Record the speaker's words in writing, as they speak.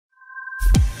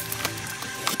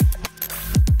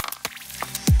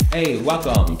Hey,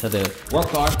 welcome to the Work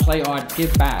Hard, Play Hard,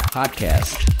 Give Back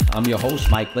podcast. I'm your host,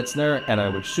 Mike Litzner, and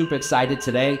I'm super excited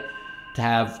today to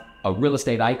have a real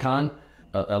estate icon,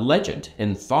 a legend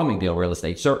in Farmingdale real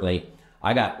estate, certainly.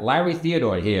 I got Larry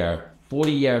Theodore here,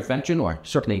 40-year veteran, or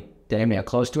certainly damn near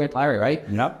close to it, Larry, right?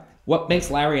 Yep. What makes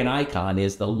Larry an icon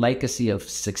is the legacy of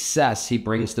success he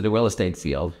brings to the real estate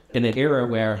field. In an era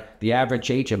where the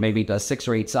average agent maybe does 6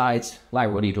 or 8 sites,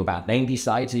 Larry, what do you do, about 90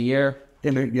 sites a year?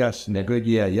 Yes, in a good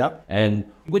year, yep.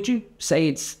 And would you say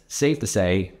it's safe to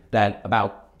say that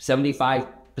about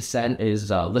 75%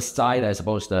 is list side as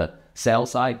opposed to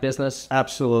sales side business?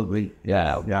 Absolutely.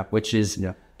 Yeah. Which is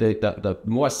the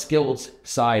more skilled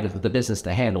side of the business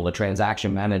to handle the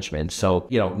transaction management. So,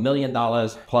 $1 million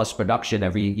plus production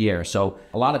every year. So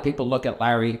a lot of people look at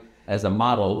Larry as a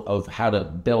model of how to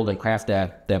build and craft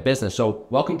their business. So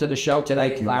welcome to the show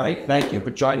today, Larry. Thank you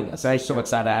for joining us. I'm so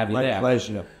excited to have you there. My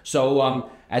pleasure.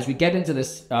 So as we get into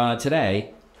this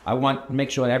today, I want to make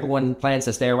sure that everyone plans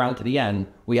to stay around to the end.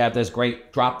 We have this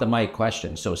great drop the mic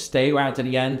question. So stay around to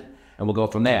the end and we'll go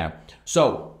from there.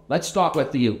 So let's start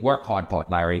with the work hard part,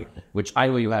 Larry, which I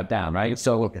know you have down, right?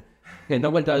 So no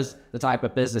one does the type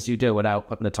of business you do without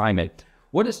putting the time in.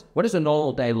 What does a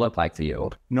normal day look like for you?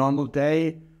 Normal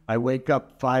day, I wake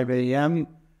up 5 a.m.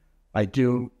 I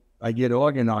get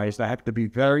organized. I have to be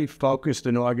very focused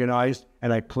and organized,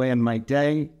 and I plan my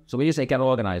day. So when you say get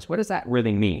organized, what does that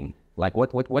really mean? Like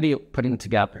what are you putting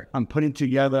together? I'm putting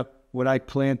together what I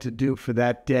plan to do for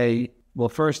that day. Well,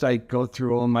 first I go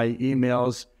through all my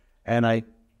emails and I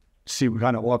see what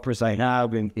kind of offers I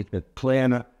have and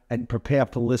plan and prepare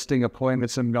for listing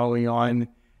appointments I'm going on.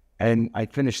 And I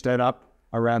finish that up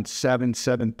around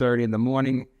 7:30 in the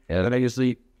morning. Yeah.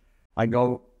 Then I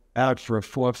go out for a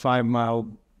 4 or 5 mile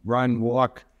run,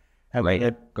 walk. Great.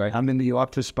 I'm in the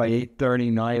office by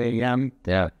 8:30, 9 a.m.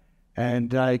 Yeah.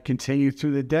 And I continue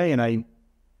through the day and I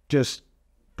just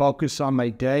focus on my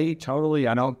day totally.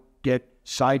 I don't get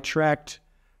sidetracked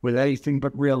with anything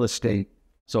but real estate.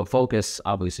 So focus.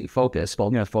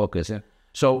 Yeah.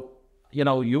 So,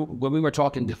 when we were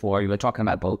talking before, you were talking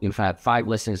about, you've had 5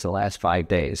 listings the last 5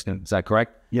 days. Is that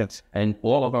correct? Yes. And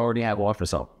all of them already have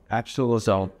offers up. Absolutely.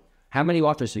 So how many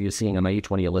offers are you seeing on each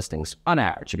one of your listings? On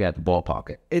average, you get the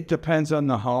ballpark. It depends on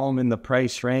the home and the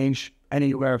price range.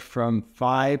 Anywhere from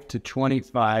 5 to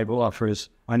 25 offers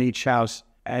on each house.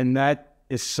 And that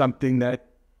is something that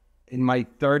in my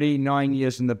 39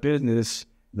 years in the business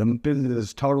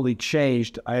has totally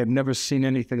changed. I have never seen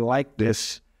anything like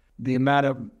this. The amount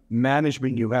of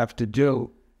management you have to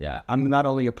do. Yeah. I'm not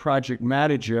only a project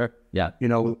manager,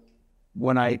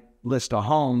 when I list a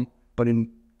home, but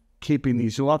in keeping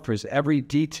these offers, every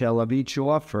detail of each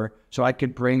offer, so I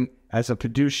could bring, as a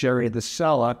fiduciary of the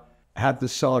seller, have the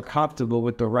seller comfortable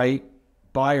with the right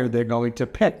buyer they're going to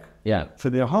pick for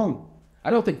their home.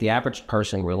 I don't think the average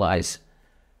person realizes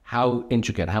how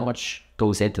intricate, how much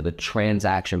goes into the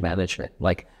transaction management.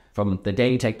 Like from the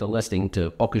day you take the listing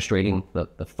to orchestrating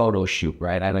the photo shoot,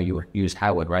 right? I know you use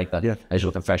Howard, right? As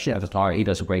your professional photographer, he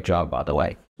does a great job, by the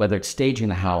way. Whether it's staging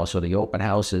the house or the open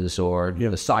houses or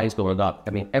the size going up.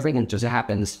 I mean, everything just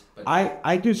happens.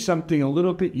 I do something a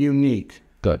little bit unique.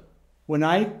 Good. When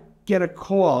I get a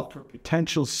call from a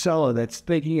potential seller that's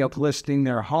thinking of listing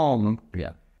their home,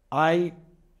 I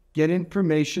get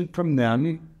information from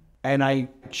them and I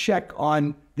check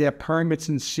on their permits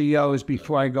and COs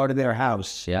before I go to their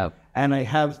house. Yeah. And I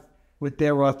have, with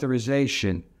their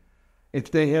authorization,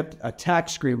 if they have a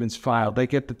tax grievance filed, they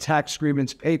get the tax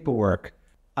grievance paperwork.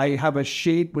 I have a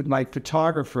sheet with my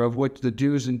photographer of what the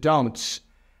do's and don'ts.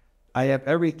 I have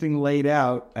everything laid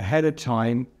out ahead of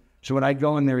time. So when I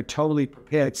go in there totally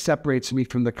prepared, it separates me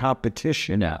from the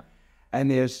competition. Yeah. And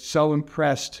they're so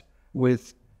impressed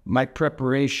with my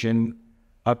preparation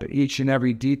of each and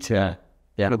every detail.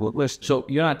 List. So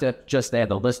you're not just there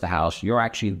to list the house. You're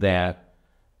actually there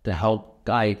to help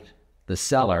guide the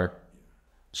seller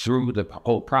through the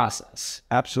whole process.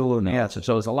 Absolutely. Yeah. So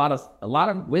there's a lot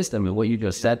of wisdom in what you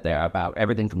just said there about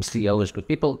everything from COs. Because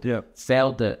people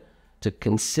fail to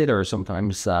consider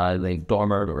sometimes they've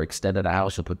dormered or extended a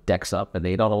house or put decks up, and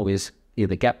they don't always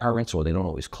either get permits or they don't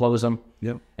always close them.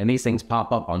 Yep. And these things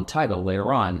pop up on title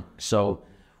later on. So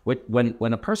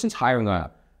when a person's hiring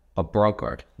a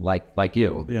broker like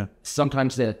you,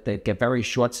 sometimes they get very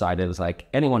short-sighted. It's like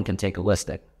anyone can take a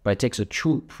listing, but it takes a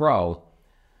true pro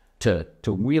to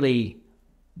really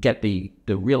get the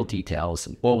real details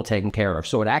all taken care of.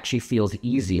 So it actually feels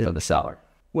easy for the seller.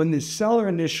 When the seller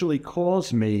initially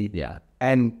calls me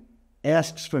and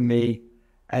asks for me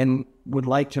and would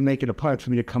like to make it a point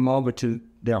for me to come over to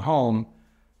their home,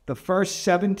 the first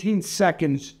 17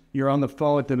 seconds you're on the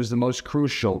phone with them is the most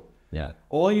crucial. Yeah.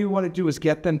 All you want to do is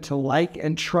get them to like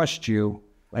and trust you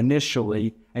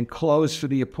initially and close for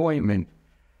the appointment.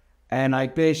 And I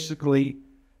basically,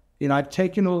 I've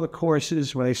taken all the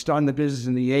courses. When I started the business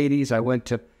in the 80s, I went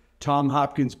to Tom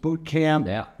Hopkins boot camp.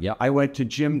 Yeah. I went to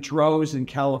Jim Droz in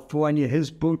California, his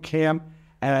boot camp,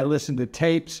 and I listened to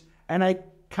tapes. And I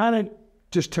kind of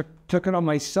just took it on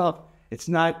myself. It's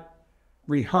not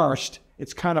rehearsed.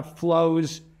 It's kind of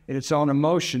flows in its own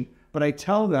emotion. But I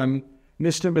tell them,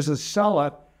 Mr. and Mrs.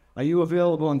 Seller, are you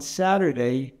available on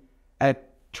Saturday at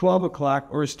 12 o'clock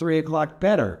or is 3 o'clock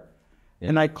better? Yeah.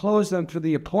 And I close them for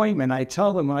the appointment. I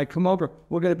tell them when I come over,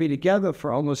 we're going to be together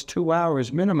for almost 2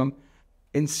 hours minimum.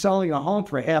 In selling a home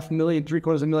for $500,000, $750,000,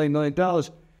 $1 million,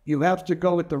 you have to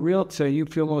go with the realtor you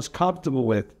feel most comfortable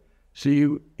with. So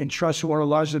you entrust one of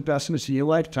the largest investments in your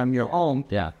lifetime, your home,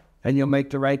 and you'll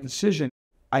make the right decision.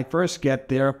 I first get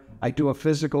there. I do a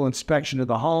physical inspection of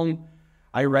the home.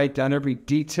 I write down every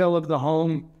detail of the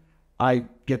home. I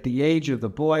get the age of the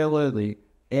boiler, the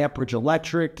amperage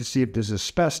electric to see if there's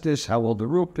asbestos, how old the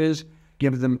roof is,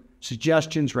 give them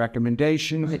suggestions,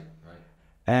 recommendations,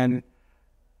 and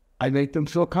I make them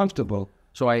feel comfortable.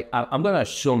 So I'm going to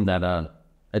assume that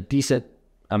a decent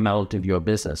amount of your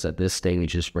business at this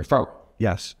stage is referral.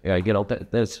 Yes.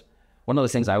 There's one of the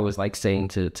things I always like saying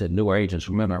to newer agents,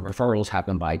 remember, referrals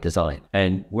happen by design.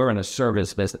 And we're in a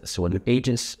service business. So when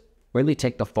agents really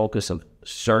take the focus of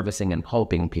servicing and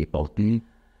helping people,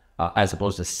 as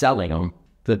opposed to selling them,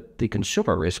 the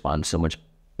consumer responds so much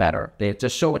better. They're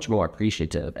just so much more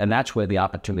appreciative. And that's where the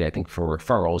opportunity, I think, for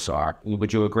referrals are.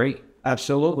 Would you agree?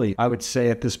 Absolutely. I would say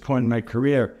at this point in my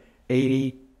career,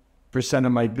 80%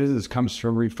 of my business comes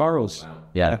from referrals. Wow.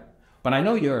 Yeah. But I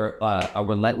know you're a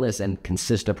relentless and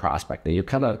consistent prospector. Your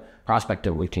kind of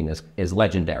prospector routine is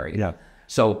legendary. Yeah.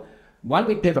 So why don't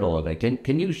we pivot a little bit?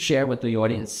 Can you share with the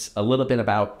audience a little bit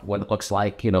about what it looks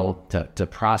like, to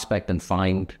prospect and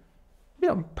find,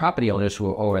 property owners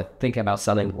who are thinking about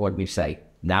selling, what we say,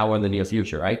 now or in the near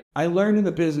future, right? I learned in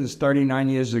the business 39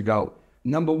 years ago.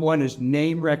 Number one is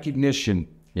name recognition.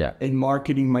 Yeah. In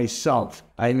marketing myself.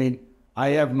 I mean, I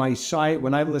have my sign,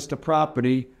 when I list a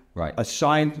property, right, a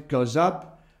sign goes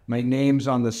up, my name's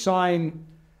on the sign.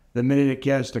 The minute it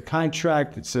gets the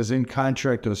contract, it says in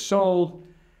contract or sold.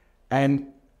 And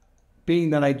being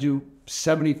that I do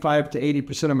 75 to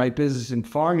 80% of my business in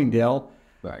Farmingdale,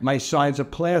 right, my signs are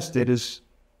plastered as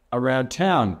around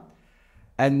town.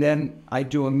 And then I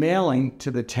do a mailing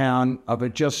to the town of a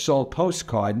just sold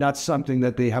postcard, not something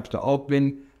that they have to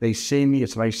open. They see me,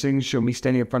 it's my signature, me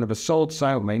standing in front of a sold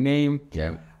sign with my name.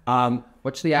 Yeah.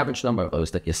 What's the average number of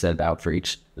those that you send out for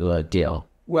each deal?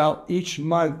 Well, each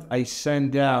month I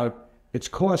send out, it's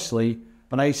costly,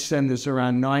 but I send this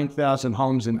around 9,000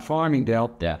 homes in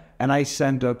Farmingdale. Yeah. And I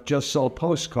send a just sold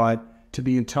postcard to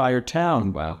the entire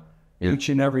town. Wow. Yeah. Each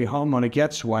and every homeowner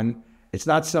gets one. It's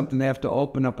not something they have to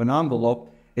open up an envelope.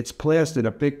 It's plastered,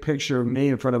 a big picture of me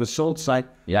in front of a sold site.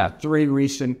 Yeah. 3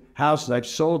 recent houses I've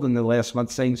sold in the last month,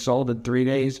 saying sold in 3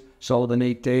 days, sold in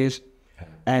 8 days,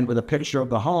 and with a picture of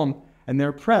the home, and they're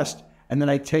impressed. And then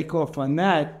I take off on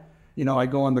that. I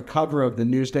go on the cover of the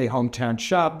Newsday Hometown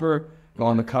Shopper, go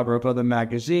on the cover of other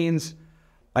magazines.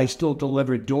 I still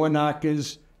deliver door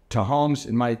knockers to homes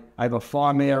I have a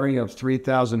farm area of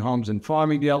 3,000 homes in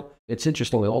Farmingdale. It's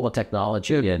interesting with all the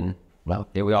technology and, well,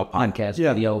 here we are, podcast,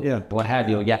 video, what have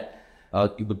you.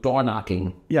 Door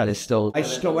knocking. Yeah, it's still.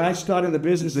 When I started the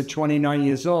business at 29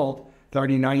 years old,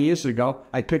 39 years ago,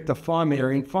 I picked a farm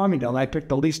area in Farmingdale, and I picked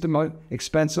the least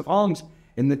expensive homes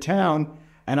in the town,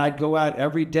 and I'd go out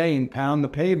every day and pound the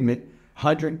pavement,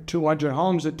 100, 200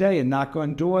 homes a day, and knock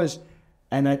on doors.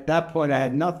 And at that point, I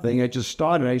had nothing. I just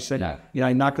started. I said,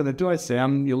 I knock on the door. I say,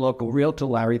 I'm your local realtor,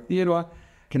 Larry Theodore.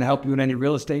 Can I help you with any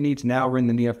real estate needs now or in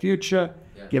the near future?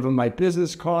 Yeah. Give them my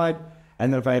business card.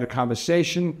 And then if I had a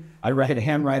conversation, I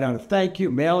handwrite on a thank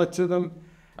you, mail it to them.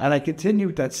 And I continue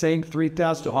with that same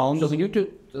 3,000 homes. So when you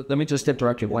do, let me just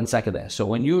interrupt you 1 second there. So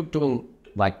when you're doing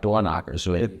like door knockers,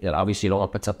 so obviously you don't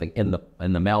want to put something in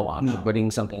the mailbox, you're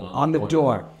putting something on the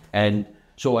door. And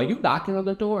so are you knocking on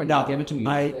the door? And no, give it to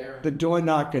me the door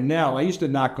knocker now, I used to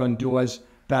knock on doors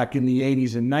back in the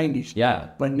 80s and 90s. Yeah.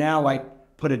 But now I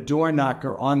put a door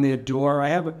knocker on their door. I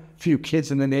have a few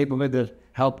kids in the neighborhood that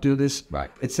help do this. Right.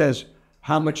 It says,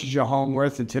 how much is your home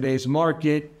worth in today's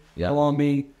market? Yeah. Call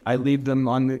me. I leave them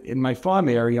in my farm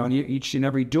area on each and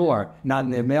every door, not in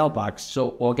their mailbox.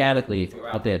 So organically, if you're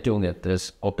out there doing it,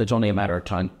 it's only a matter of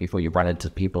time before you run into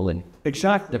people. And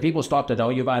exactly. The people start to know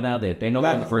you by now. They know you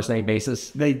on a first name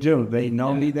basis. They do. They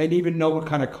know me. They even know what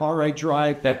kind of car I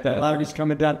drive. That Larry's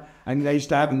coming down. I mean, I used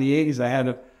to have in the 80s, I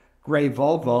had gray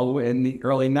Volvo in the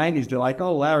early 90s. They're like,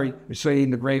 oh, Larry, we saw you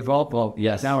in the gray Volvo.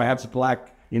 Yes. Now I have the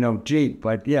black, Jeep.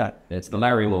 But yeah. It's the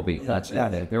Larry will be. That's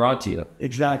they're on to you.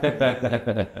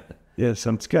 Exactly. Yeah,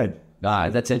 so it's good.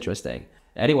 That's interesting.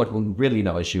 Anyone who really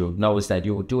knows you knows that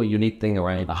you do a unique thing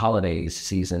around the holidays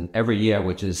season every year,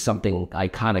 which is something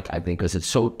iconic, I think, because it's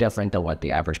so different than what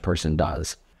the average person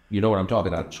does. You know what I'm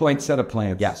talking about? Point set of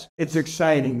plans. Yes. It's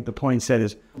exciting, the point set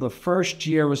is. The first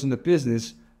year I was in the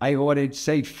business, I ordered,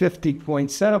 say, 50 point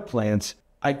set of plans.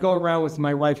 I'd go around with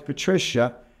my wife,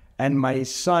 Patricia, and my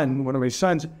son, one of my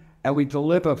sons, and we'd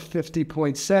deliver 50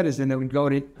 point setters, and then we'd go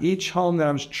to each home that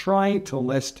I was trying to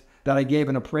list that I gave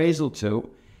an appraisal to,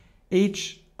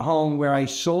 each home where I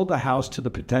sold the house to the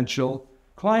potential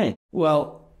client.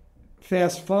 Well,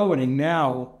 fast forwarding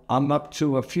now, I'm up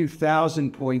to a few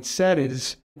thousand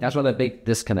poinsettias. That's one of the big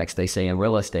disconnects they say in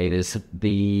real estate is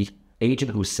the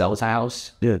agent who sells a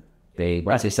house. Yeah.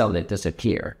 Once they sell it, they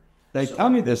disappear. They tell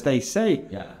me this. They say,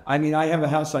 Yeah. I mean, I have a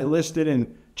house I listed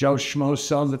and Joe Schmo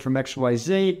sells it from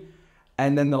XYZ,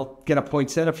 and then they'll get a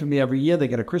poinsettia from me every year. They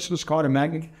get a Christmas card, a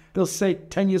magnet. They'll say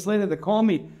 10 years later, they call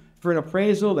me for an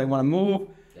appraisal. They want to move,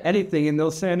 anything, and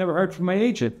they'll say, I never heard from my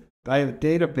agent. I have a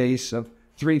database of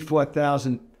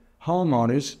 4,000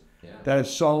 homeowners that have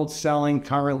sold, selling,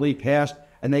 currently, past,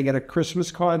 and they get a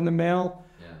Christmas card in the mail,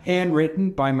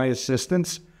 handwritten by my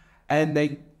assistants, and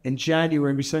in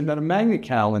January, we send out a magnet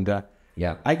calendar.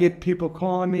 Yeah. I get people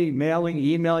calling me, mailing,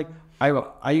 emailing.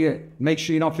 I make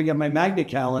sure you don't forget my magnet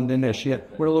calendar this year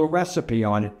with a little recipe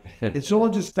on it. It's all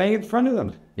just stay in front of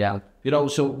them. Yeah.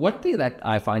 So one thing that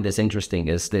I find is interesting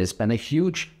is there's been a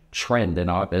huge trend in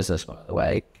our business, by the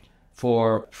way,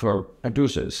 for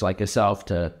producers like yourself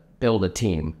to build a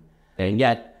team. And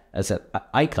yet, as an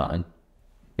icon,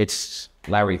 it's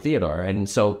Larry Theodore. And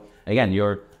so, again,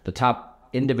 you're the top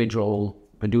individual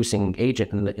producing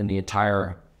agent in the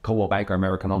entire Coldwell Banker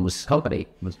American Homes company.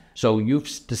 So you've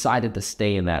decided to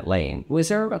stay in that lane. Was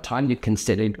there a time you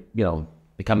considered,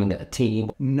 becoming a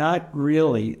team? Not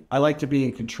really. I like to be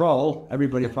in control.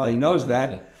 Everybody probably knows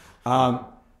that. But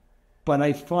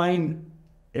I find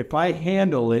if I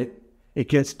handle it, it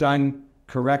gets done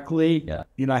correctly. Yeah.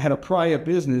 I had a prior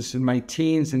business in my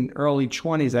teens and early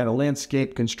 20s. I had a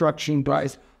landscape construction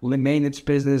maintenance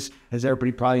business. As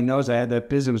everybody probably knows, I had that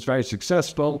business. It was very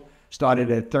successful.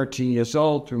 Started at 13 years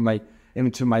old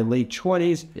into my late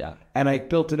 20s. Yeah. And I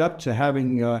built it up to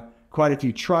having quite a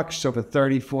few trucks, over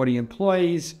 30, 40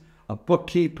 employees, a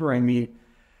bookkeeper, and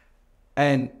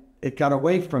it got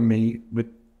away from me with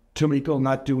too many people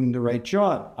not doing the right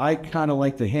job. I kind of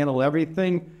like to handle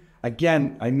everything.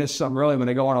 Again, I missed something earlier when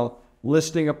I go on a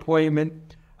listing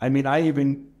appointment. I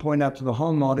even point out to the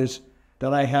homeowners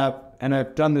that I have, and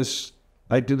I've done this,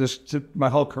 I do this to my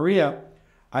whole career.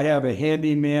 I have a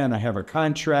handyman, I have a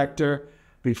contractor.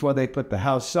 Before they put the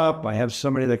house up, I have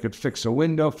somebody that could fix a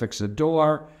window, fix a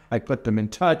door. I put them in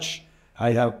touch.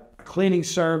 I have cleaning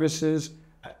services.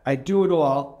 I do it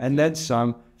all, and then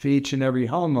some for each and every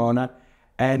homeowner.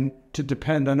 And to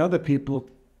depend on other people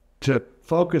to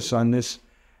focus on this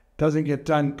doesn't get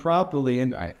done properly.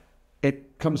 And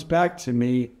it comes back to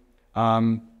me,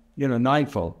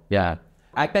 ninefold. Yeah.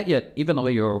 I bet you, even though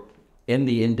you're in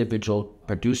the individual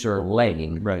producer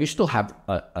lane, right, you still have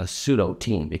a pseudo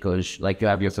team because, like, you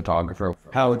have your photographer,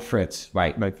 Howard Fritz,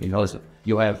 right?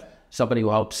 You have somebody who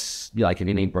helps, like, if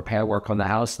you need repair work on the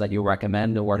house that you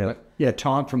recommend to work with. Yeah,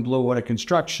 Tom from Blue Water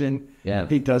Construction. Yeah,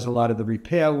 he does a lot of the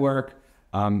repair work.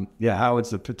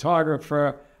 Howard's the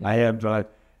photographer. I have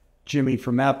Jimmy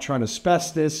from Aptron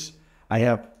Asbestos. I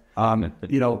have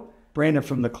Brandon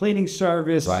from the cleaning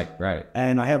service. Right.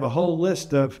 And I have a whole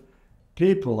list of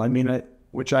people. I tell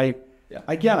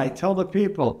the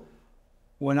people,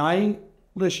 when I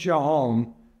list your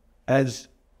home, as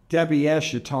Debbie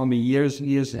Asher told me years and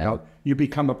years ago, you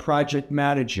become a project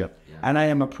manager. Yeah. And I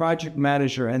am a project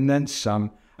manager and then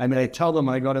some. I tell them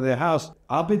when I go to their house,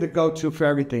 I'll be the go-to for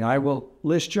everything. I will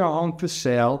list your home for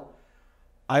sale.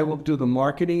 I will do the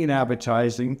marketing and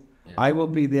advertising. Yeah. I will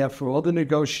be there for all the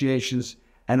negotiations,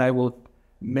 and I will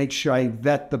make sure I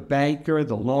vet the banker,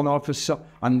 the loan officer.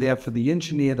 I'm there for the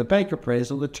engineer, the bank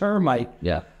appraisal, the termite,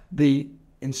 the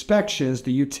inspections,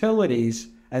 the utilities,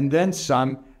 and then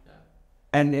some.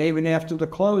 And even after the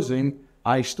closing,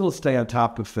 I still stay on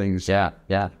top of things. Yeah.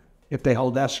 If they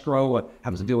hold escrow or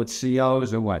have to do with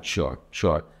COs or what. Sure.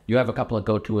 You have a couple of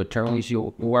go-to attorneys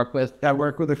you work with? I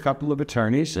work with a couple of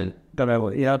attorneys that I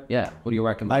will, Yeah. What do you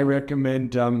recommend? I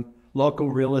recommend local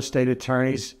real estate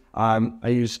attorneys. I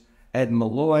use Ed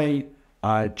Malloy,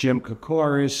 Jim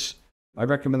Kokoris. I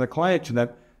recommend the client to them.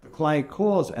 The client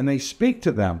calls and they speak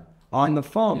to them on the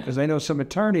phone because I know some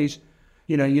attorneys,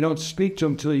 you know, you don't speak to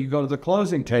them until you go to the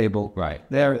closing table. Right.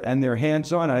 They're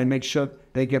hands-on. I make sure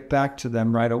they get back to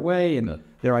them right away, and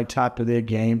they're on top of their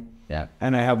game. Yeah.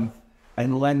 And I have,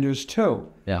 and lenders too.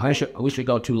 Yeah, we should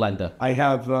go to lender. I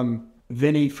have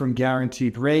Vinny from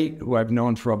Guaranteed Rate, who I've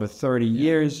known for over 30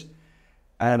 years,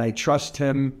 and I trust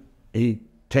him.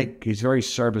 He's very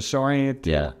service-oriented.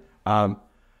 Yeah.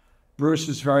 Bruce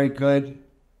is very good.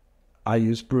 I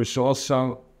use Bruce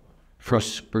also.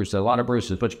 Bruce, a lot of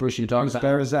Bruces. Which Bruce you talking about?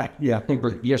 Berzak, yeah.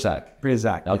 Your Zach.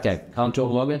 Berzak. Okay. Contour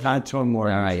Morgan? Contour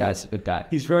Morgan. All right, that's a good guy.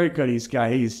 He's very good.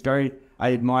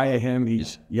 I admire him.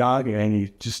 He's young, and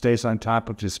he just stays on top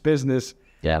of his business.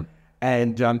 Yeah.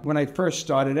 And when I first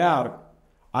started out,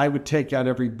 I would take out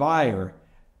every buyer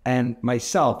and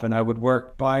myself, and I would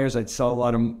work buyers. I'd sell a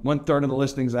lot of, 1/3 of the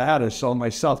listings I had, I sold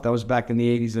myself. That was back in the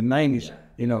 80s and 90s,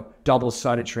 you know,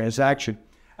 double-sided transaction.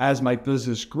 As my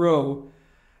business grew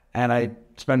and I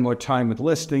spend more time with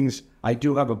listings, I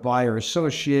do have a buyer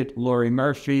associate, Lori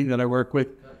Murphy, that I work with,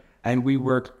 and we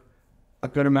work a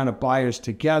good amount of buyers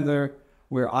together,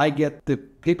 where I get the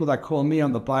people that call me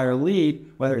on the buyer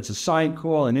lead, whether it's a sign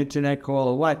call, an internet call,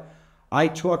 or what. I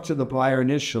talk to the buyer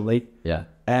initially,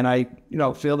 and I, you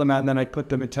know, feel them out, and then I put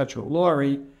them in touch with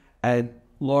Lori, and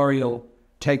Lori will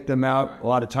take them out. A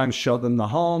lot of times, show them the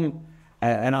home,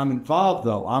 and I'm involved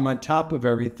though. I'm on top of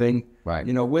everything,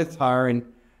 you know, with her, and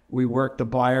we work the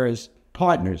buyer as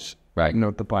partners, you know,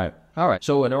 with the buyer. All right.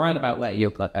 So in a roundabout way,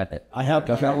 I have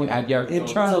your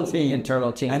internal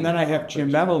team, and then I have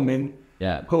Jim Evelman,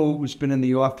 who's been in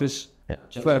the office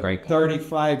for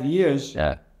 35 years.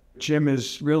 Jim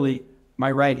is really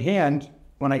my right hand.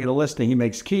 When I get a listing, he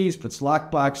makes keys, puts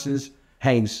lock boxes,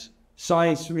 hangs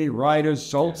signs for me, riders,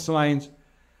 sold signs.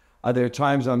 There are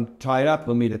times I'm tied up.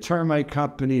 I'll meet a termite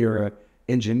company or an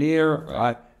engineer.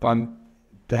 I'm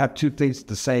to have two things at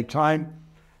the same time.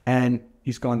 And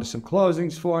he's gone to some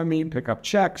closings for me, pick up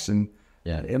checks, and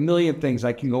a million things.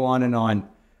 I can go on and on.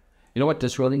 You know what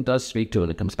this really does speak to,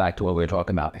 and it comes back to what we were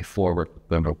talking about before,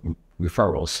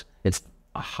 referrals. It's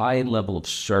a high level of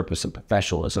service and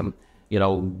professionalism. You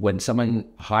know, when someone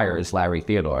hires Larry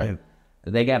Theodore,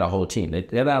 they get a whole team. They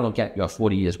don't get your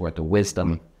 40 years worth of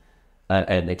wisdom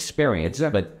and experience,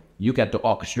 but you get to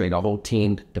orchestrate a whole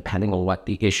team depending on what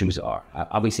the issues are.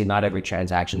 Obviously, not every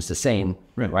transaction is the same,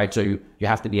 right? So you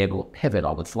have to be able to pivot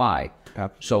on the fly.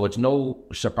 So it's no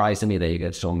surprise to me that you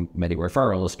get so many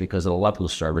referrals because of the level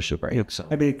of service you bring. So.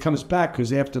 I mean, it comes back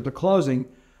because after the closing,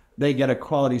 they get a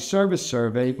quality service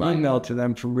survey emailed to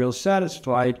them from Real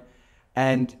Satisfied,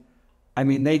 and I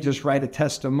mean, they just write a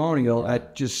testimonial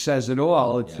that just says it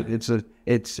all.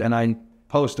 And I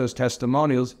post those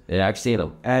testimonials. Yeah, I've seen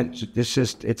them, and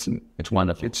it's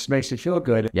wonderful. It makes you feel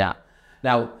good. Yeah.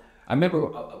 Now, I remember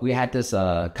we had this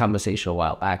conversation a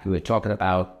while back. We were talking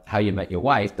about how you met your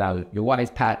wife. Now, your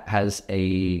wife, Pat, has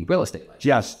a real estate license.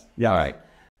 Yes. Yeah. All right.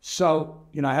 So,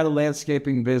 you know, I had a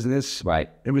landscaping business. Right.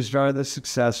 It was very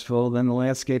successful. Then the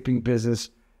landscaping business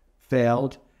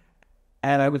failed.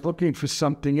 And I was looking for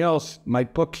something else. My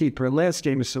bookkeeper in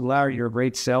landscaping said, Larry, you're a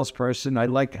great salesperson. I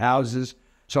like houses.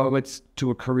 So I went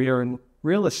to a career in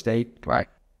real estate. Right.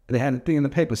 They had a thing in the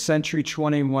paper, Century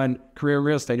 21 career in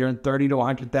real estate. You earn $30,000 to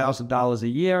 $100,000 a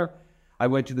year. I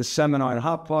went to the seminar in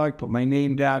Hot Park, put my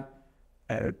name down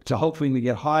to hopefully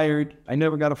get hired. I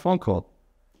never got a phone call.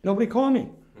 Nobody called me.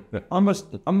 Almost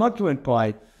a month went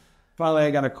by. Finally,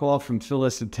 I got a call from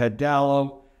Phyllis and Ted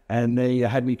Dallow, and they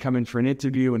had me come in for an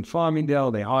interview in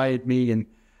Farmingdale. They hired me, and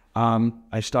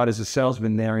I started as a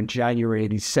salesman there in January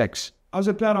 '86. I was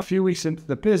about a few weeks into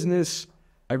the business.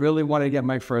 I really wanted to get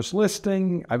my first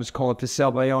listing. I was calling to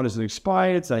sell by owners that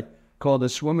expired. So I called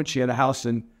this woman. She had a house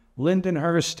in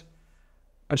Lindenhurst.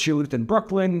 She lived in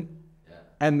Brooklyn,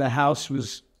 and the house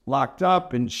was locked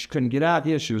up, and she couldn't get out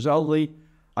here. She was ugly.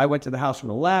 I went to the house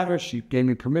with a ladder. She gave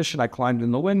me permission. I climbed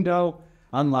in the window,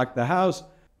 unlocked the house,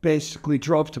 basically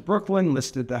drove to Brooklyn,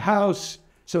 listed the house.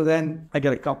 So then I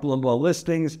got a couple of more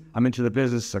listings. I'm into the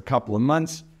business a couple of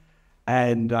months.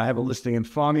 And I have a listing in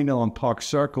Farmingdale on Park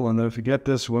Circle. And don't forget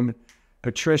this woman,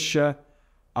 Patricia.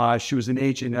 She was an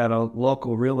agent at a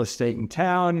local real estate in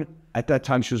town. At that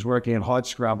time, she was working at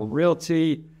Hardscrabble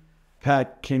Realty.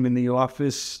 Pat came in the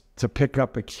office to pick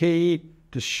up a key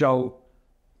to show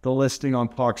the listing on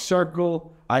Park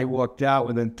Circle. I walked out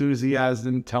with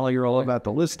enthusiasm, telling her all about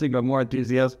the listing, but more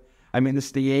enthusiasm. I mean, this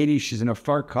is the 80s. She's in a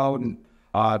fur coat and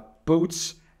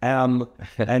boots and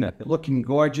looking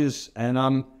gorgeous. And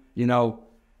I'm, you know,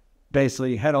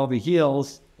 basically head over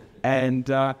heels. And,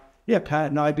 Pat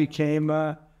and I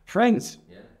became friends,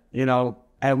 you know,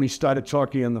 and we started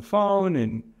talking on the phone,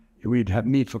 and we'd have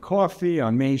meet for coffee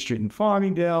on Main Street in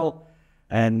Farmingdale,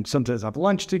 and sometimes have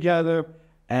lunch together.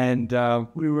 And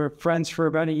we were friends for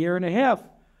about a year and a half.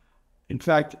 In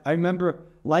fact, I remember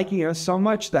liking her so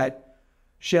much that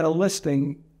she had a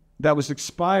listing that was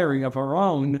expiring of her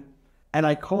own. And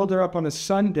I called her up on a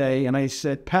Sunday and I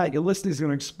said, Pat, your listing is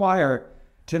going to expire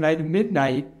tonight at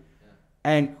midnight.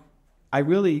 And I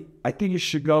think you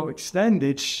should go extend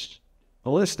it, the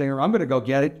listing, or I'm going to go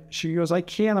get it. She goes, I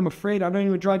can't. I'm afraid. I don't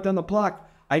even drive down the block.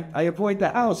 I avoid the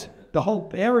house, the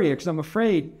whole area, because I'm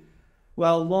afraid.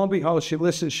 Well, lo and behold, she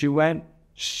listened. She went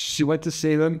to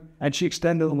see them, and she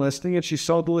extended the listing, and she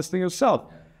sold the listing herself.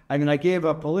 I mean, I gave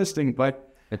up the listing, but,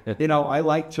 I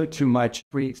liked her too much.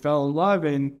 We fell in love,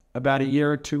 and about a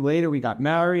year or two later, we got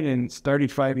married, and it's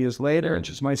 35 years later, and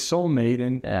she's my soulmate.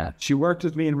 And she worked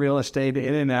with me in real estate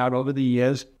in and out over the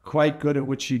years, quite good at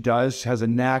what she does, has a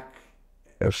knack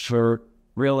for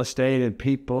real estate and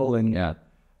people, and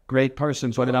great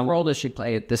person. So what role does she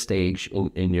play at this stage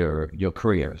in your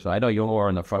career? So I know you're more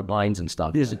on the front lines and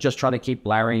stuff. Is it just trying to keep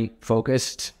Larry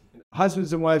focused?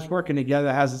 Husbands and wives working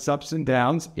together has its ups and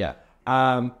downs. Yeah.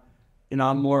 I'm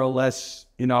more or less,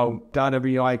 dot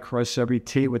every I, cross every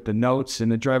T with the notes,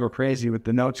 and I drive her crazy with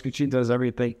the notes because she does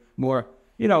everything more,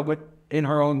 but in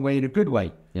her own way, in a good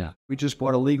way. Yeah. We just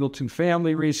bought a legal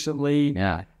 2-family recently.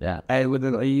 Yeah. And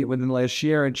within the last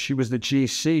year, and she was the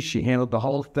GC. She handled the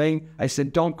whole thing. I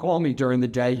said, don't call me during the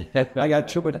day. I got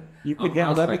too much. You can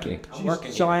handle everything.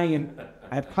 She's sighing, and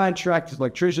I have contractors,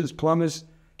 electricians, plumbers,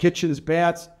 kitchens,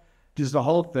 baths, just the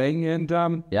whole thing.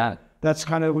 And that's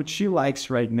kind of what she likes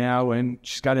right now. And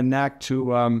she's got a knack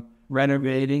to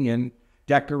renovating and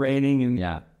decorating,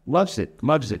 and loves it.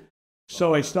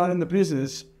 So I started in the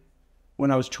business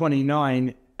when I was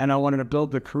 29, and I wanted to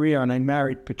build a career, and I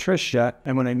married Patricia.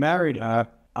 And when I married her,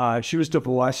 she was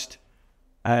divorced.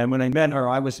 And when I met her,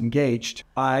 I was engaged.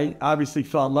 I obviously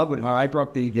fell in love with her. I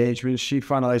broke the engagement. She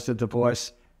finalized the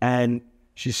divorce. And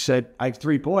she said, I have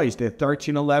 3 boys. They're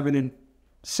 13, 11, and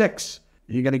 6.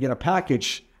 You're going to get a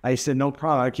package. I said, no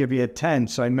problem. I'll give you a 10.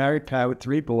 So I married Pat with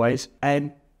 3 boys.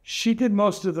 And she did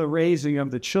most of the raising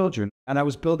of the children. And I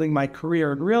was building my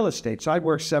career in real estate. So I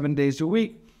worked 7 days a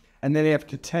week. And then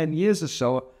after 10 years or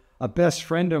so, a best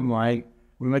friend of mine,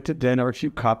 we went to dinner, a few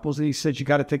couples, and he said, you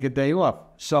got to take a day off.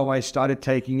 So I started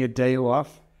taking a day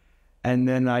off, and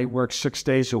then I worked 6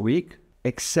 days a week,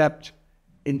 except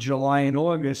in July and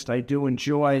August, I do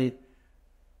enjoy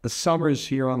the summers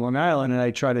here on Long Island, and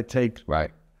I try to take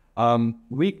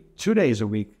 2 days a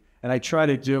week, and I try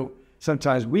to do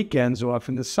sometimes weekends off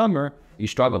in the summer. You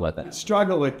struggle with that?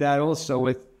 Struggle with that also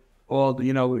with all,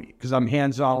 because I'm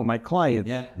hands-on with my clients.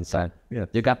 Yeah. Inside. Yeah.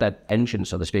 You got that engine,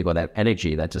 so to speak, or that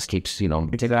energy that just keeps,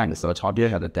 Exactly. So it's hard to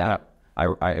shut it down.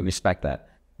 I respect that.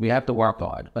 We have to work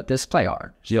hard, but just play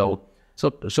hard. So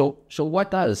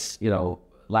what does,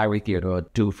 Larry Theodore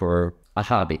do for a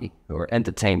hobby or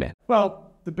entertainment?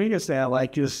 Well, the biggest thing I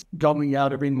like is going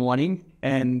out every morning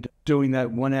and doing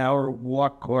that 1 hour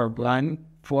walk or run,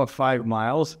 4 or 5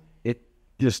 miles. It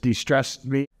just de-stresses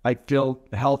me. I feel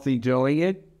healthy doing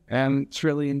it, and it's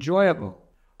really enjoyable.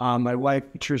 My wife,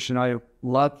 Patricia, and I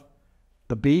love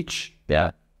the beach.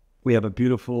 Yeah. We have a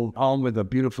beautiful home with a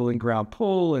beautiful in-ground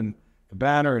pool and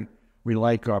cabana, and we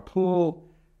like our pool.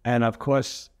 And of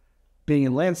course, being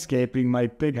in landscaping, my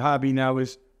big hobby now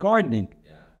is gardening.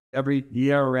 Yeah. Every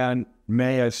year around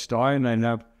May, I start, and I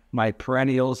have my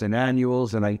perennials and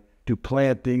annuals, and I do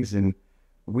plantings and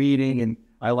weeding, and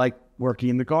I like working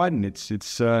in the garden. It's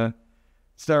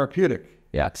therapeutic.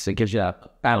 Yeah, it gives you a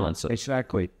balance.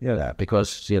 Exactly. Yeah.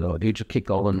 Because, if you just keep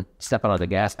going, stepping on the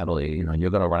gas pedal, you're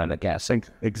going to run out of gas.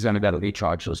 Exactly. You got to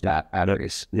recharge those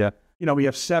batteries. Yeah. We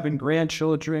have 7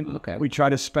 grandchildren. Okay. We try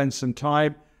to spend some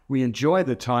time. We enjoy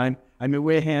the time. I mean,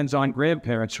 we're hands-on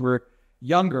grandparents. We're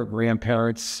younger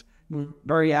grandparents. We're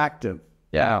very active.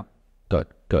 Yeah. Good.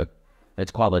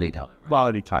 It's quality time.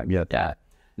 Quality time, yeah. Yeah.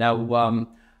 Now,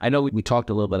 I know we talked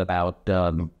a little bit about,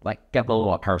 getting a little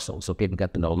more personal so people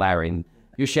get to know Larry. And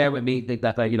you share with me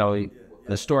that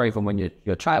the story from when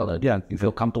your childhood. Yeah. You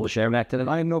feel comfortable sharing that today?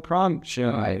 I have no problem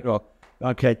sharing. Right.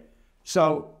 Okay.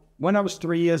 So when I was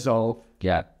 3 years old,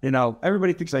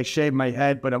 everybody thinks I shaved my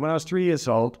head, but when I was 3 years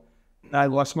old, I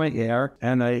lost my hair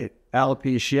and I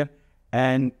alopecia,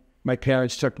 and my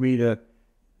parents took me to,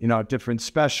 different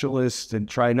specialists and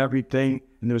tried everything,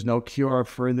 and there was no cure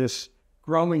for this.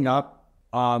 Growing up,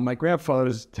 my grandfather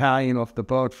was Italian off the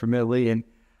boat from Italy, and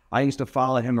I used to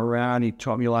follow him around. He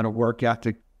taught me a lot of work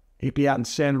ethic. He'd be out in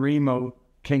San Remo,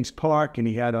 Kings Park, and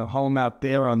he had a home out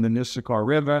there on the Nissacar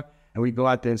River, and we'd go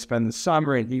out there and spend the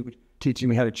summer, and he would teach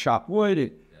me how to chop wood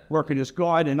and work in his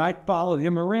garden, and I followed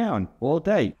him around all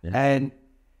day. Yeah. And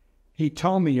he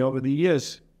told me over the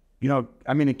years, you know,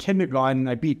 I mean, in kindergarten,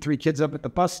 I beat 3 kids up at the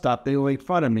bus stop. They would make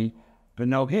fun of me for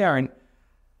no hair. And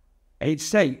he'd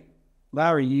say,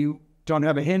 Larry, you don't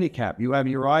have a handicap. You have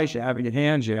your eyes, you have your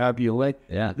hands, you have your leg.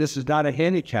 Yeah. This is not a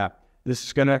handicap. This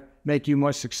is going to make you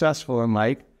more successful in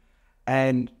life.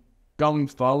 And going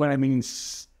forward, I mean,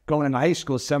 going into high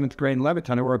school, 7th grade and 11th,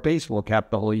 I wore a baseball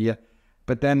cap the whole year.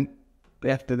 But then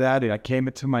after that, I came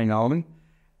into my own.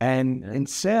 And in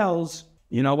sales,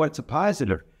 you know what? It's a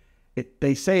positive.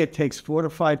 They say it takes 4 to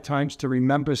 5 times to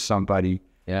remember somebody.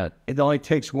 Yeah. It only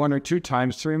takes 1 or 2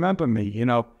 times to remember me, you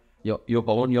know. You're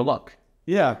born, your luck.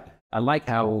 Yeah. I like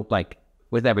how, like,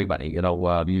 with everybody, you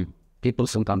know, people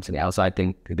sometimes on the outside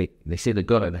think they see the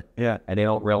good in it. Yeah. And they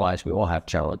don't realize we all have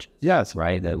challenges. Yes.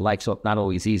 Right? And life's not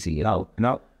always easy, you know.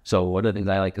 No. So one of the things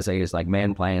I like to say is, like,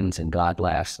 man plans and God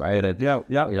laughs, right? And, Yeah.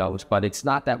 you know, but it's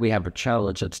not that we have a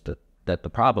challenge. It's that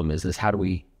the problem is how do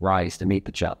we rise to meet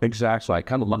the challenge? Exactly. So I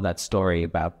kind of love that story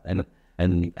about and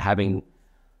having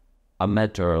a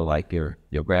mentor like your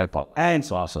grandpa. And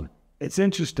it's awesome. It's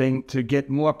interesting to get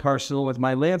more personal with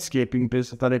my landscaping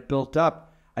business that I built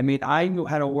up. I mean, I knew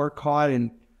how to work hard,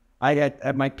 and I had,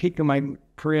 at my peak of my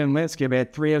career in landscape, I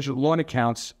had 300 lawn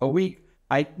accounts a week.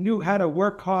 I knew how to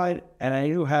work hard, and I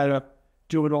knew how to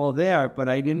do it all there, but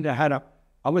I didn't know how to,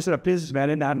 I wasn't a businessman. I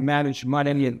didn't know how to manage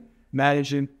money and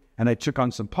managing, and I took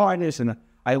on some partners, and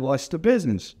I lost the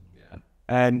business. Yeah.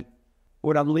 And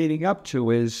what I'm leading up to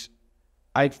is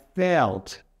I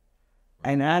failed,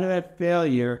 and out of that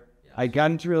failure, I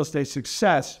got into real estate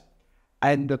success,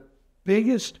 and the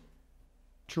biggest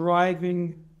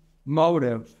driving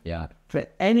motive for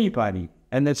anybody,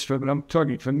 and that's for, I'm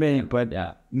talking for me, but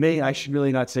me, I should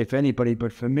really not say for anybody,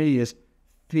 but for me is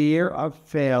fear of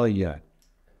failure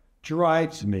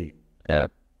drives me. Yeah.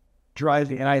 Drives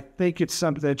me, and I think it's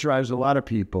something that drives a lot of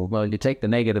people. Well, you take the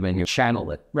negative and you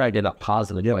channel it right in a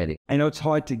positive way. I know it's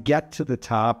hard to get to the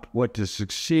top, what to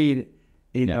succeed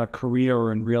in a career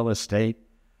or in real estate,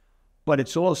 but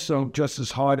it's also just as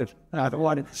hard as I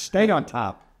wanted to stay on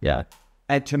top. Yeah.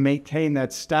 And to maintain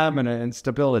that stamina and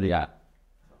stability. Yeah.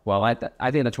 Well, I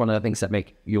think that's one of the things that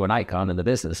make you an icon in the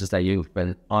business is that you've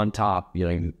been on top. You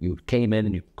know, you came in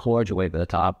and you clawed your way to the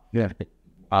top. Yeah.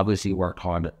 Obviously, you worked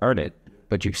hard to earn it,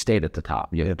 but you stayed at the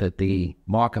top. You know, the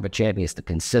mark of a champion is the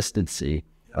consistency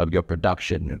of your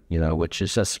production, you know, which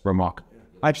is just remarkable.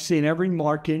 I've seen every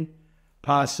market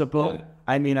possible.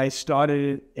 I mean, I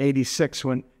started in 86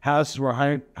 when houses were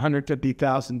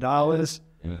 $150,000.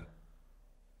 Yeah.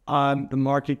 The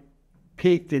market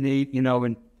peaked in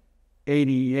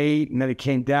 88, and then it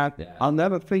came down. Yeah. I'll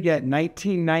never forget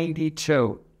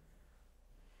 1992.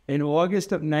 In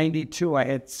August of 92, I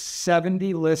had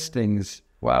 70 listings.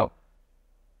 Wow.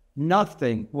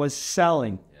 Nothing was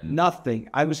selling. Yeah. Nothing.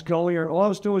 I was going, all I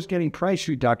was doing was getting price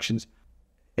reductions.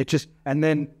 It just, and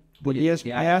then when years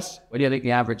passed. What do you think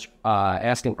the average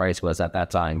asking price was at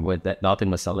that time with that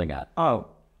nothing was selling at? Oh,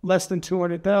 less than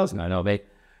 200,000. I know,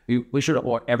 we should have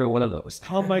bought every one of those.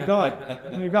 Oh my God.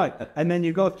 Oh my God. And then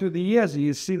you go through the years and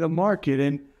you see the market,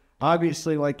 and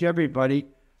obviously, like everybody,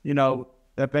 you know,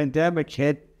 the pandemic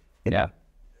hit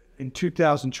in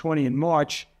 2020 in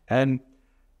March, and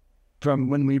from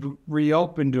when we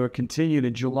reopened or continued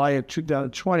in July of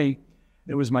 2020,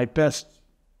 it was my best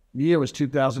year was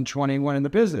 2021 in the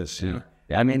business. Yeah.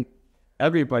 I mean,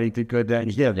 everybody did good that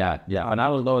year. Yeah. And I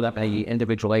don't know that many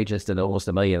individual agents did almost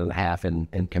 $1.5 million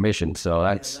in commission. So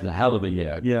that's a hell of a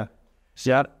year. Yeah.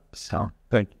 So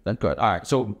thank you. That's good. All right.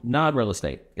 So non-real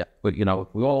estate. Yeah. But, you know,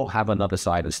 we all have another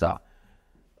side of stuff.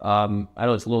 I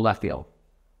know it's a little left field.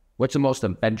 What's the most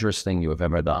adventurous thing you have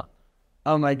ever done?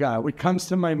 Oh my God. What comes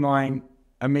to my mind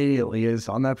immediately is,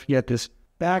 I'll never forget this.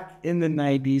 Back in the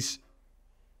 90s,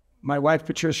 my wife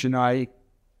Patricia and I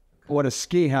bought a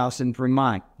ski house in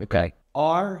Vermont. Okay.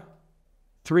 Our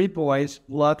 3 boys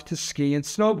loved to ski and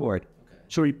snowboard. Okay.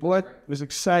 So we bought, it was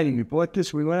exciting. We bought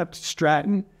this, we went up to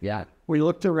Stratton. Yeah. We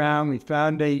looked around, we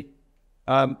found a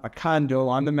condo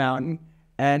on the mountain,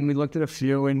 and we looked at a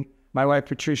few, and my wife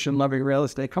Patricia, loving real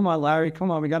estate, come on, Larry,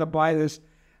 come on, we got to buy this.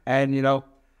 And, you know,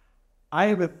 I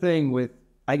have a thing with,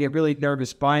 I get really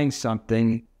nervous buying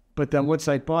something, but then once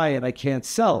I buy it, I can't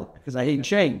sell it because I hate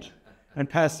change. And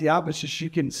past the opposite, she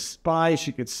can buy,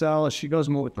 she could sell, she goes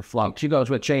more with the flow. She goes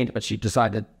with change, but she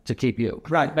decided to keep you.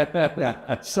 Right.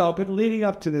 Yeah. So, but leading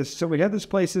up to this, so we had this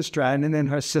place in Stratton, and then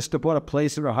her sister bought a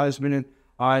place with her husband, and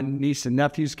our niece and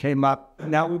nephews came up.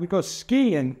 Now, when we go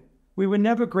skiing, we were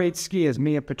never great skiers,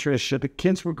 me and Patricia. The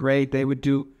kids were great. They would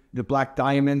do the black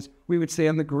diamonds. We would stay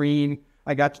on the green.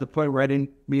 I got to the point where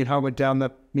me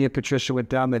and Patricia went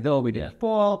down the hill. We didn't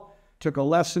fall. Took a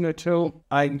lesson or two.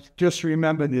 I just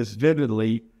remember this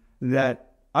vividly,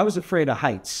 that I was afraid of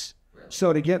heights.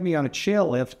 So to get me on a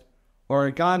chairlift or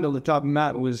a gondola at the top of the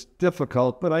mountain was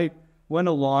difficult, but I went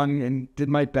along and did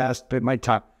my best, bit my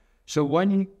time. So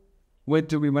one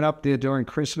winter, we went up there during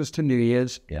Christmas to New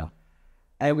Year's. Yeah.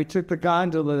 And we took the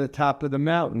gondola to the top of the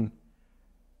mountain.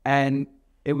 And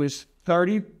it was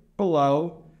 30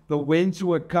 below. The winds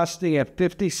were gusting at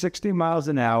 50, 60 miles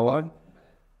an hour.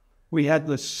 We had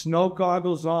the snow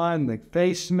goggles on, the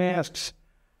face masks.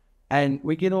 And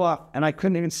we get off, and I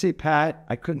couldn't even see Pat.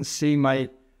 I couldn't see my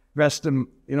rest of,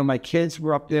 my kids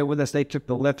were up there with us. They took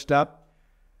the lift up.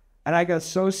 And I got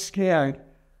so scared.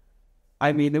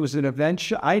 I mean, it was an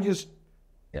adventure. I just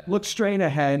looked straight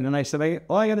ahead, and I said,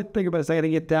 all I got to think about is I got to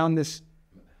get down this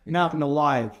mountain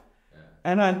alive.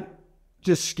 And I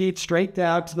just skied straight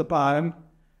down to the bottom,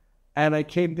 and I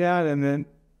came down, and then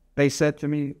they said to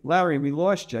me, Larry, we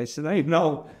lost you. I said, I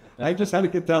know. I just had to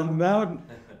get down the mountain.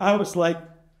 I was like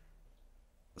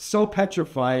so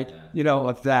petrified,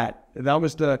 of that.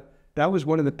 That was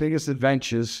one of the biggest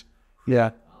adventures.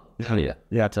 Yeah.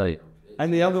 I tell you.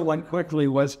 And the other one quickly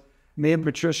was me and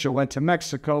Patricia went to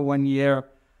Mexico one year.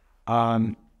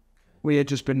 We had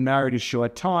just been married a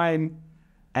short time.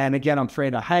 And again, I'm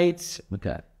afraid of heights.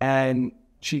 Okay. And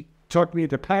she took me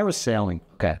to parasailing.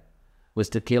 Okay. Was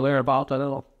tequila involved at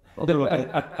all? A little bit.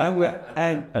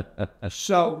 And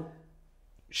so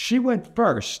she went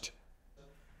first.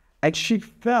 And she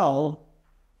fell.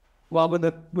 Well,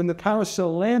 when the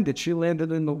parasail landed, she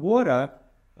landed in the water.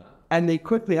 And they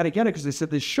quickly had to get her because they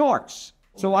said there's sharks.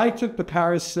 So I took the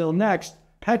parasail next,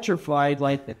 petrified,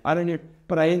 like, I don't know,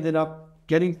 but I ended up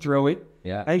getting through it.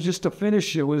 Yeah. And just to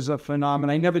finish, it was a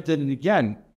phenomenon. I never did it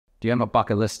again. Do you have a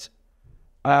bucket list?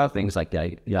 Things like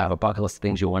that. You have a bucket list of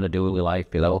things you want to do in your life,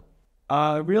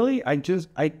 Really? I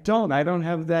don't. I don't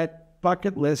have that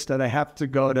bucket list that I have to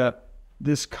go to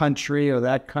this country or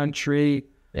that country.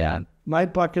 Yeah. My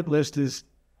bucket list is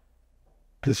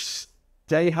to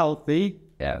stay healthy.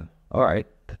 Yeah. All right.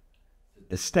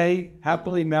 Stay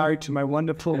happily married to my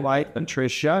wonderful wife,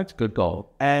 Patricia. It's a good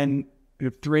goal. And we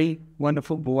have 3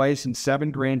 wonderful boys and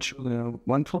 7 grandchildren, a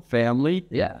wonderful family.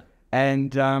 Yeah.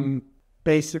 And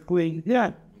basically,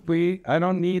 I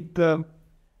don't need the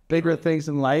bigger things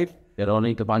in life. You don't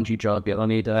need the bungee jump. You don't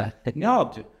need to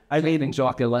things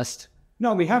off your list.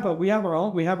 No, we have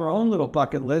our own little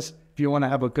bucket list. If you want to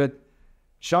have a good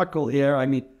chuckle here, I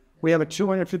mean, we have a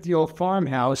 250-year-old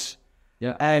farmhouse.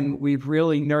 Yeah. And we've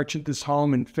really nurtured this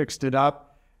home and fixed it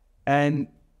up. And,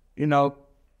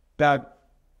 about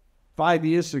 5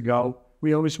 years ago,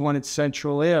 we always wanted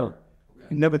central air.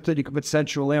 We never thought you could put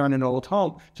central air in an old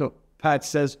home. So Pat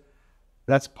says,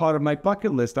 that's part of my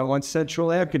bucket list. I want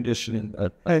central air conditioning.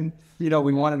 And, we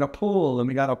wanted a pool, and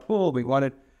we got a pool. We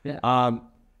wanted a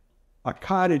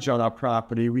cottage on our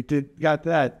property. We got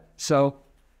that. So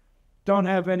don't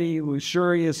have any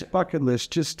luxurious bucket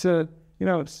list, just to,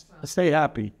 stay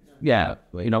happy. Yeah.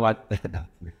 Well, you know what?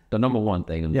 The number one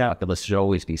thing in the bucket list should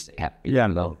always be stay happy.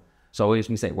 Yeah. So always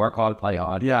we say work hard, play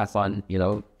hard, have fun,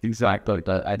 Exactly.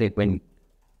 But I think when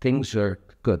things are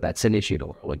good, that's an issue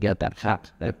to get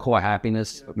that core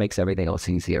happiness makes everything else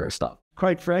easier and stuff.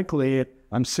 Quite frankly,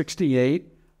 I'm 68.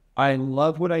 I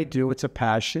love what I do. It's a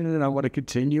passion, and I want to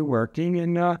continue working.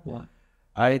 And my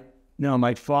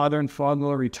father and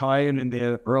father-in-law retired in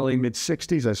their early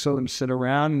mid-60s. I saw them sit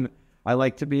around, and I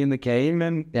like to be in the game,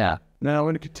 and now I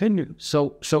want to continue.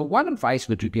 So what advice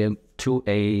would you give to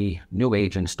a new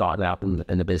agent starting out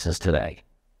in the business today?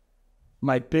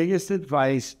 My biggest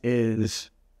advice is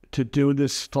to do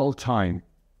this full-time.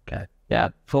 Okay. Yeah.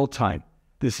 Full-time.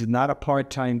 This is not a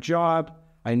part-time job.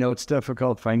 I know it's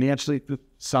difficult financially for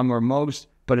some or most,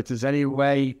 but if there's any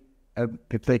way,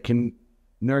 if they can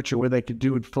nurture where they could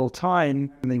do it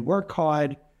full-time, and they work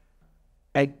hard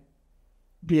and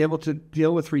be able to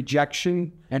deal with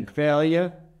rejection and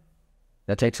failure.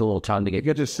 That takes a little time to get.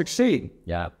 You get to succeed.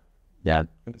 Yeah. Yeah.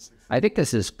 I think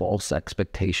this is false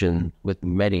expectation with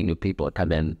many new people that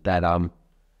come in that,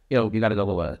 you got to go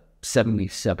to a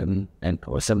 77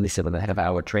 or 77 and a half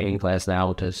hour training class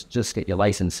now to just get your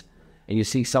license. And you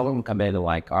see someone come in and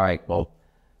like, all right, well,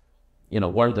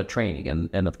 what are the training?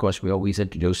 And of course, we always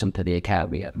introduce them to the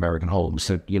Academy at American Homes.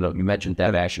 So, you mentioned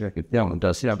that Asher,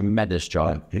 does a tremendous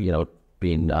job,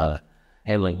 being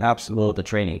handling absolutely the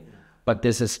training. But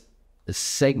there's this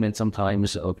segment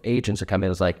sometimes of agents that come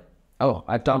in, it's like, oh,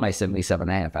 I've done my 77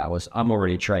 and a half hours. I'm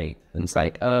already trained. And it's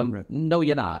like, no,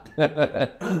 you're not.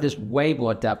 There's way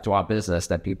more depth to our business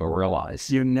that people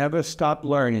realize. You never stop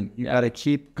learning. You got to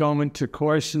keep going to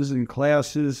courses and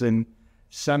classes and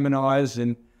seminars.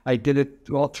 And I did it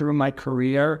all through my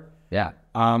career. Yeah.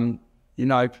 I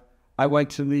went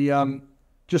to the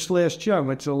just last year, I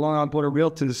went to the Long Island Board of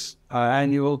Realtors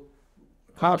annual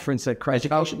conference at Crest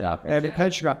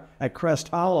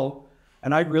Hollow,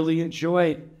 and I really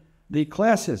enjoyed the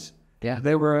classes. Yeah.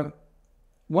 They were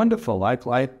wonderful.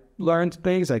 I learned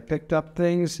things. I picked up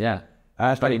things. Yeah.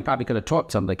 But you probably could have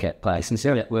taught some of the classes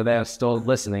where they're still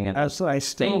listening. And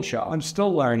Absolutely. I'm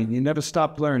still learning. You never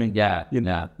stop learning. Yeah. You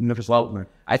never stop learning.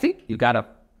 I think you got a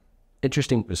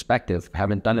interesting perspective,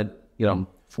 having done it,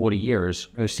 40 years.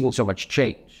 I've seen so much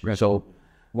change. Right. So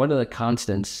one of the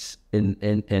constants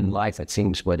in life, it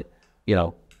seems, it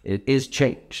is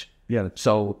change. Yeah.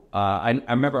 So I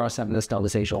remember us having this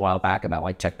conversation a while back about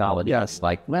like technology. Yes.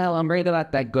 Like, well, I'm really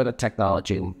not that good at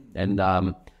technology.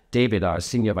 And David, our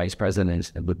senior vice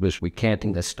president, was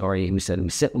recanting this story. He said he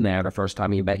was sitting there the first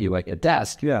time he met you at your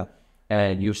desk. Yeah.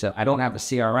 And you said, I don't have a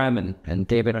CRM. And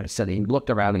David said he looked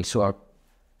around and he saw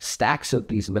stacks of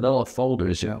these manila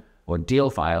folders or deal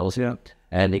files. Yeah.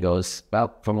 And he goes,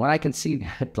 well, from what I can see,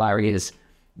 Larry, is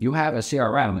you have a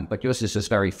CRM, but yours is just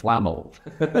very flammable.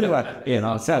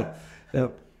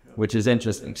 Which is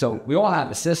interesting. So we all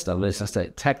have a system. It's just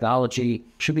that technology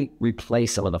should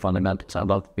replace some of the fundamentals. I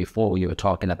love before you were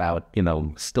talking about,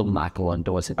 still knocking on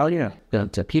doors. Oh, yeah.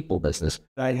 To people business.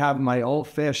 I have my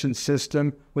old-fashioned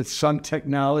system with some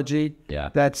technology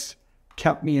that's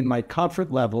kept me in my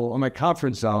comfort level or my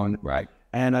comfort zone. Right.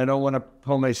 And I don't want to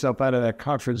pull myself out of that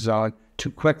comfort zone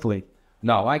too quickly.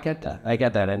 No, I get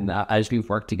that. And as we've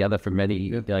worked together for many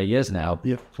years now,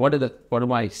 one of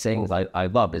my sayings I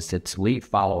love is it's lead,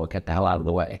 follow, and get the hell out of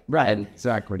the way. Right, and,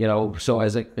 exactly. So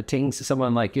as it pertains to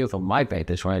someone like you, from my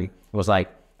vantage point, it was like,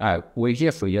 all right, we're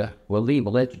here for you. We'll leave.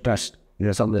 We'll introduce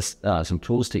some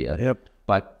tools to you. Yep.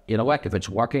 But you know what? If it's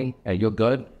working and you're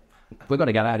good, we're going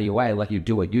to get out of your way and let you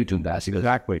do what you do best.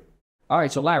 Exactly. All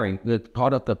right, so Larry, the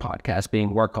part of the podcast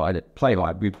being work hard, play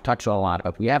hard. We've touched on a lot,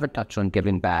 but we haven't touched on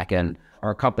giving back. And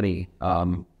our company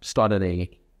started a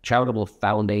charitable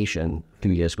foundation a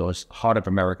few years ago. It's Heart of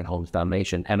American Homes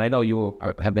Foundation. And I know you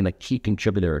have been a key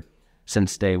contributor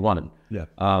since day one. Yeah.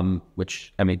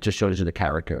 Which, just shows you the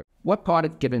character. What part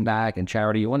of giving back and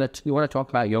charity, you want to talk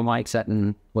about your mindset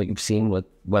and what you've seen with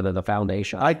whether the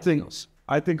foundation? I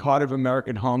think Heart of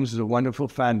American Homes is a wonderful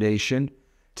foundation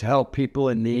to help people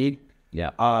in need.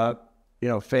 Yeah.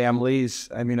 Families.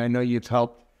 I know you've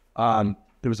helped.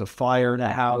 There was a fire in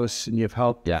a house, and you've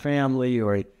helped a family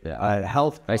or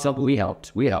health. We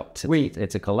helped.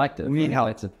 It's a collective. We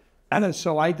helped. And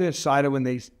so I decided when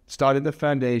they started the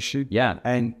foundation,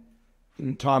 and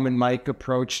Tom and Mike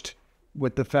approached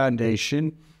with the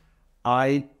foundation,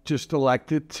 I just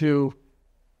elected to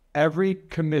every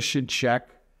commission check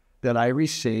that I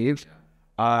received,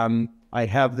 I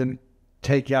have them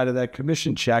take out of that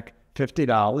commission check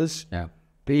 $50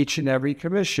 for each and every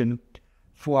commission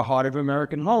for Heart of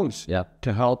American Homes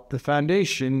to help the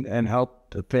foundation and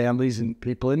help the families and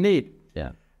people in need.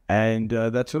 Yeah. And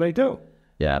that's what I do.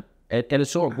 Yeah. And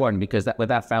it's so important because with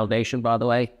that foundation, by the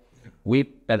way,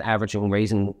 we've been averaging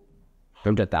raising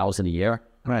 $100,000 a year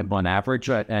on average.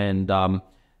 Right. And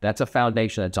that's a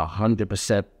foundation that's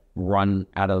 100% run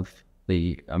out of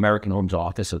the American Homes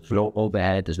office. So there's no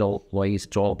overhead, there's no employees,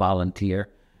 it's all volunteer.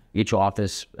 Each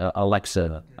office elects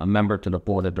a member to the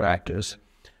board of directors.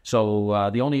 So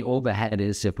the only overhead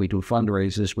is if we do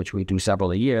fundraisers, which we do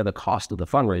several a year, the cost of the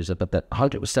fundraiser, but that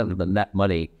 100% of the net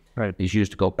money is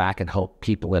used to go back and help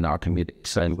people in our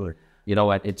communities. And you know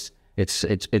what? It's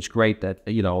great that,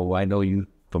 I know you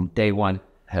from day one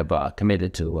have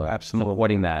committed to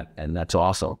supporting that, and that's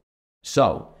awesome.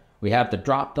 So we have the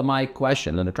drop the mic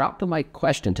question, and the drop the mic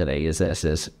question today is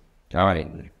all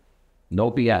right, no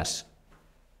BS.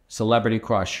 Celebrity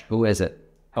crush, who is it?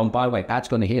 Oh, by the way, Pat's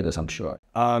going to hear this, I'm sure.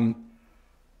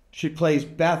 She plays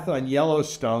Beth on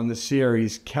Yellowstone, the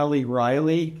series, Kelly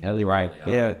Riley. Kelly Riley.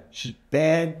 Yeah, she's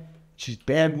bad. She's a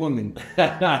bad woman.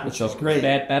 Which is great.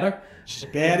 Bad better? She's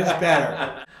bad is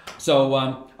better. So,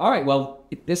 all right, well,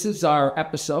 this is our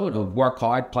episode of Work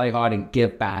Hard, Play Hard, and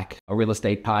Give Back, a real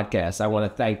estate podcast. I want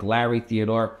to thank Larry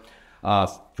Theodore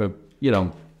for,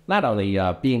 not only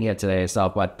being here today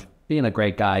itself, but being a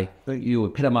great guy. You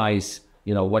epitomize,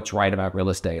 what's right about real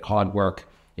estate, hard work,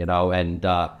 and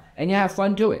you have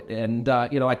fun to it. And,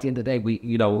 at the end of the day,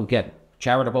 we'll get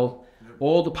charitable,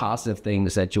 all the positive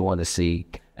things that you want to see.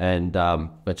 And,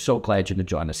 but so glad you could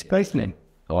join us here. Thanks, man.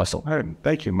 Awesome.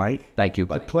 Thank you, Mike. Thank you,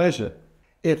 buddy. It's a pleasure.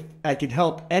 If I could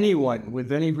help anyone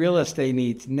with any real estate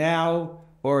needs now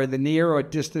or in the near or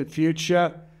distant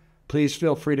future, please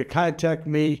feel free to contact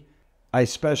me. I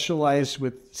specialize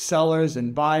with sellers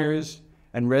and buyers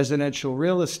and residential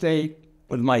real estate.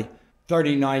 With my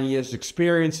 39 years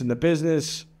experience in the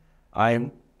business,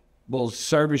 I will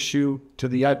service you to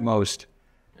the utmost.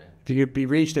 You could be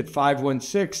reached at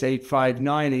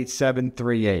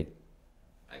 516-859-8738.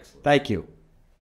 Excellent. Thank you.